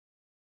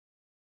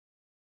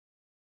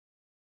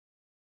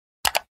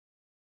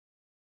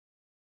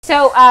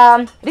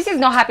So this is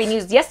not happy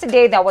news.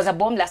 Yesterday there was a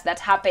bomb blast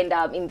that happened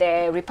in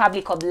the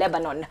Republic of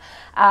Lebanon,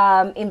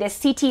 in the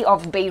city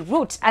of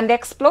Beirut, and the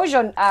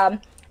explosion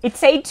it's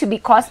said to be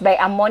caused by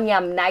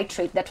ammonium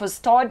nitrate that was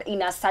stored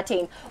in a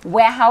certain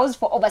warehouse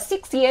for over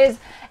 6 years,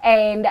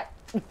 and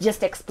it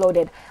just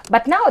exploded.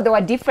 But now there were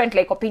different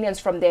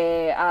opinions from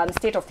the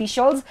state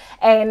officials,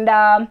 and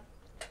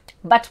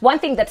but one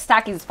thing that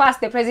stuck is first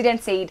the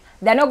president said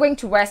they're not going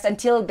to rest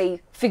until they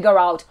figure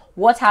out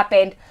what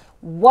happened,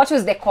 what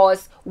was the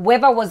cause,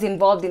 whoever was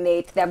involved in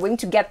it. They're going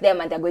to get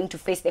them and they're going to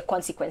face the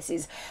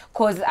consequences,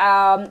 because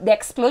the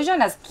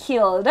explosion has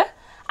killed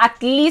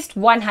at least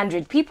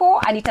 100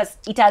 people, and it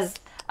has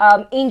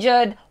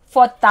injured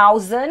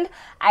 4,000,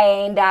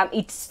 and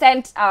it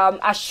sent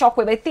a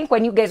shockwave. I think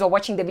when you guys were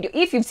watching the video,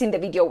 if you've seen the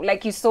video,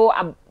 you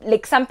saw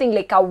something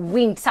like a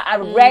wind,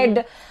 a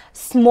red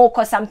smoke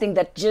or something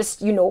that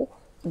just I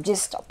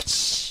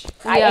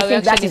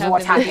think that is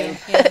what happened.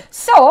 Yeah.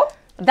 So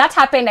that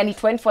happened, and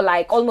it went for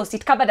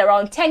it covered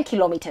around 10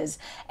 kilometers.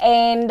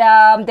 And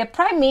the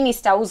prime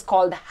minister, who's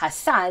called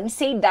Hassan,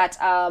 said that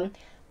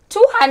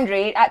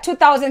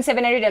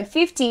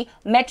 2,750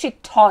 metric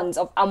tons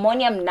of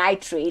ammonium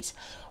nitrate,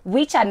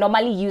 which are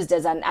normally used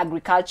as an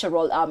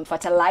agricultural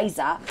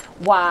fertilizer,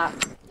 were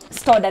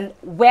stored, and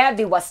where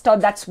they were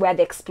stored, that's where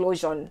the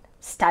explosion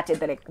started.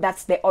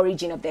 That's the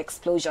origin of the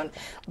explosion.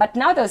 But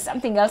now there was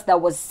something else that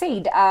was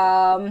said.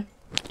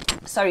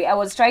 Sorry, I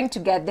was trying to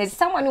get, there's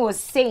someone who was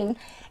saying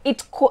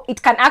it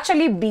can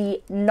actually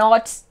be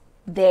not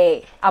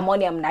the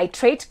ammonium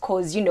nitrate,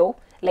 because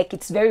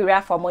it's very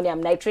rare for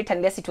ammonium nitrate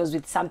unless it was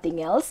with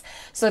something else.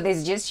 So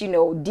there's just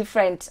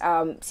different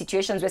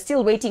situations. We're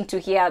still waiting to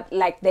hear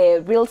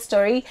the real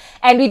story,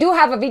 and we do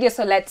have a video,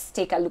 so let's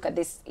take a look at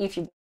this. If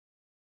you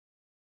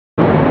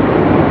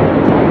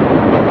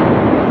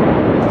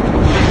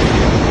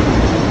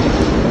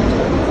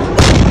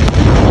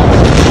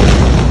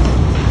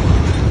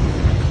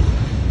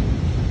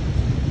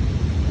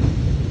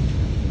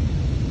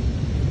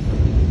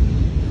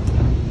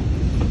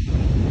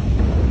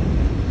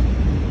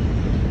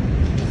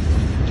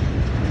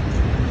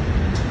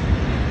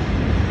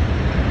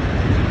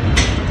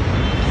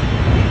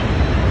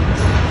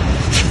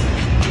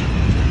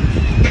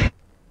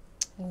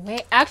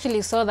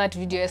actually saw that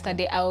video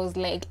yesterday, I was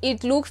like,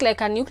 it looks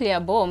like a nuclear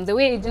bomb, the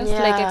way it just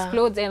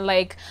explodes. And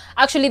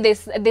actually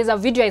there's a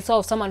video I saw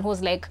of someone who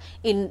was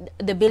in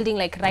the building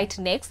right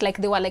next,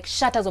 there were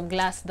shatters of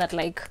glass that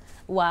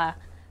were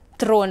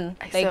thrown.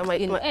 My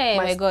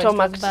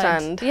stomach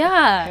turned.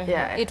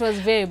 Yeah, it was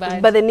very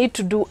bad. But they need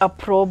to do a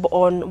probe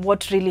on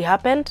what really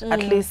happened,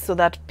 at least, so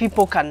that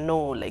people can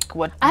know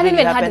what I really haven't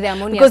even happened. heard the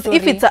ammonia because story.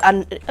 if it's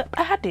I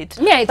had it.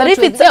 Yeah, but if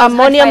it's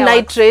ammonium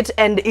nitrate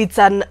and it's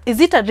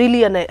is it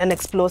really an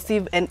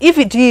explosive? And if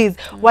it is,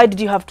 why did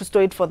you have to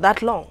store it for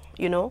that long?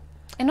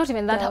 And not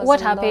even that,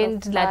 what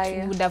happened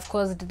that would have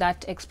caused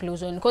that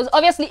explosion? Because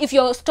obviously, if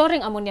you're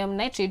storing ammonium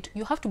nitrate,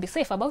 you have to be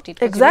safe about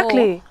it.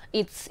 Exactly.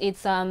 It's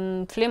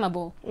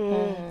flammable.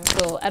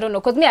 So I don't know.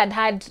 Because me, I had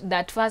heard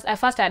that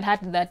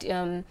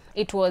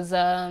it was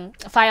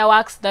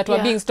fireworks that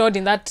were being stored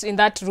in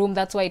that room.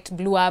 That's why it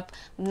blew up.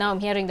 Now I'm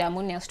hearing the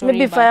ammonia story.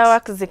 Maybe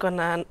fireworks is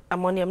on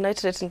ammonium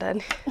nitrate in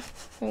that.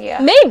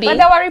 Yeah, maybe. But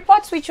there were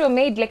reports which were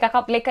made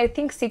I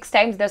think 6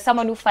 times. There's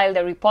someone who filed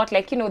a report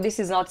this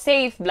is not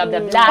safe, blah blah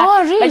blah.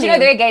 Oh, really? But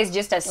the guys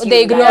just assumed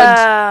they ignored.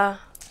 Yeah.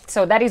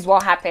 So that is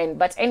what happened.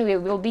 But anyway,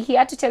 we'll be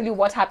here to tell you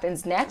what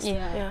happens next.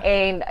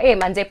 And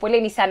manze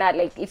poleni sana,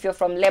 if you're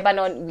from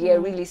Lebanon, we are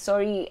really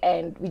sorry,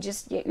 and we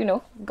just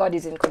God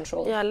is in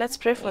control. Yeah, let's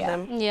pray for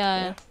them.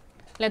 Yeah.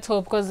 Let's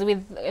hope, because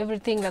with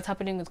everything that's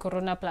happening with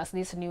Corona plus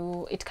this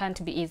new, it can't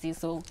be easy.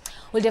 So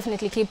we'll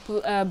definitely keep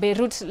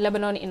Beirut,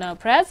 Lebanon in our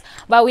prayers.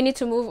 But we need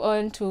to move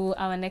on to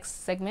our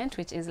next segment,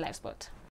 which is Live Spot.